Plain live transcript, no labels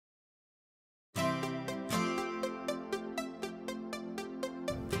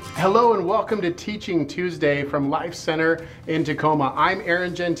Hello and welcome to Teaching Tuesday from Life Center in Tacoma. I'm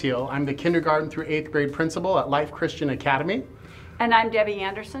Aaron Gentile. I'm the kindergarten through 8th grade principal at Life Christian Academy. And I'm Debbie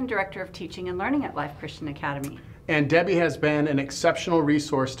Anderson, Director of Teaching and Learning at Life Christian Academy. And Debbie has been an exceptional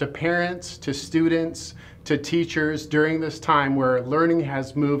resource to parents, to students, to teachers during this time where learning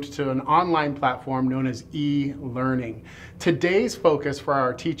has moved to an online platform known as e-learning. Today's focus for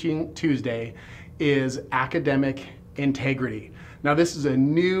our Teaching Tuesday is academic integrity. Now, this is a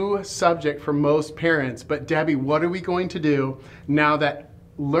new subject for most parents, but Debbie, what are we going to do now that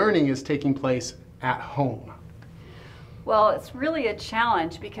learning is taking place at home? Well, it's really a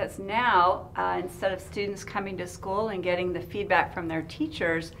challenge because now, instead of students coming to school and getting the feedback from their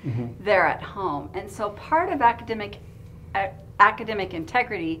teachers, they're at home. And so part of academic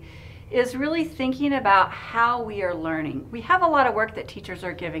integrity is really thinking about how we are learning. We have a lot of work that teachers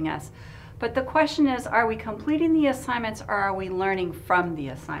are giving us, but the question is, are we completing the assignments or are we learning from the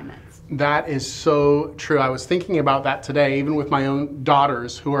assignments? That is so true. I was thinking about that today, even with my own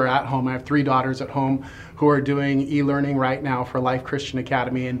daughters who are at home. I have 3 daughters at home who are doing e-learning right now for Life Christian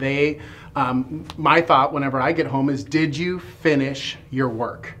Academy. And they, my thought whenever I get home is, did you finish your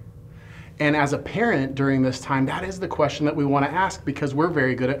work? And as a parent during this time, that is the question that we want to ask because we're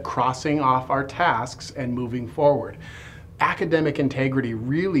very good at crossing off our tasks and moving forward. Academic integrity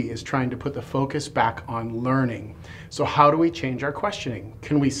really is trying to put the focus back on learning. So how do we change our questioning?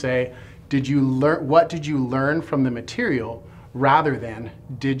 Can we say, what did you learn from the material rather than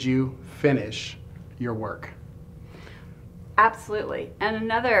did you finish your work? Absolutely. And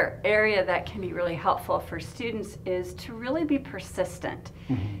another area that can be really helpful for students is to really be persistent.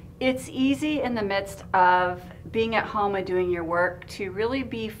 It's easy in the midst of being at home and doing your work to really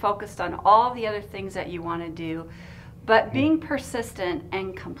be focused on all the other things that you want to do. But being persistent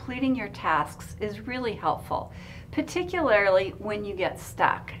and completing your tasks is really helpful, particularly when you get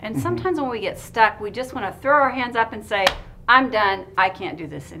stuck. And sometimes when we get stuck, we just want to throw our hands up and say, I'm done, I can't do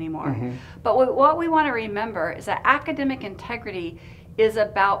this anymore. But what we want to remember is that academic integrity is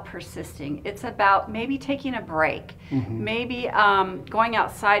about persisting. It's about maybe taking a break, maybe going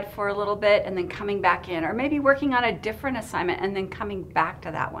outside for a little bit and then coming back in, or maybe working on a different assignment and then coming back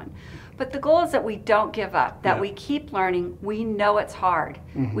to that one. But the goal is that we don't give up, that we keep learning. We know it's hard.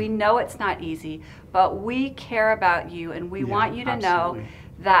 We know it's not easy, but we care about you and we want you to know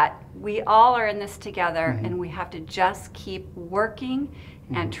that we all are in this together and we have to just keep working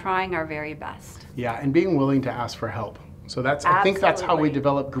and trying our very best. Yeah, and being willing to ask for help. So I think that's how we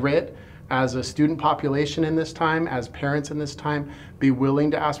develop grit as a student population in this time, as parents in this time. Be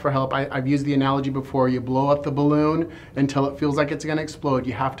willing to ask for help. I've used the analogy before, you blow up the balloon until it feels like it's gonna explode.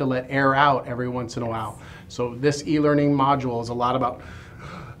 You have to let air out every once in a while. So this e-learning module is a lot about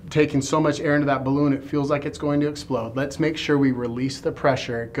taking so much air into that balloon it feels like it's going to explode. Let's make sure we release the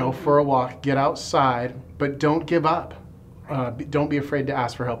pressure, go for a walk, get outside, but don't give up. Don't be afraid to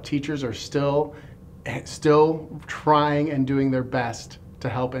ask for help. Teachers are still trying and doing their best to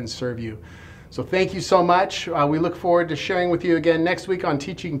help and serve you. So thank you so much. We look forward to sharing with you again next week on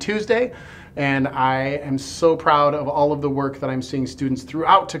Teaching Tuesday. And I am so proud of all of the work that I'm seeing students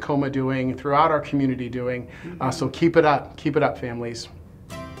throughout Tacoma doing, throughout our community doing. So keep it up, families.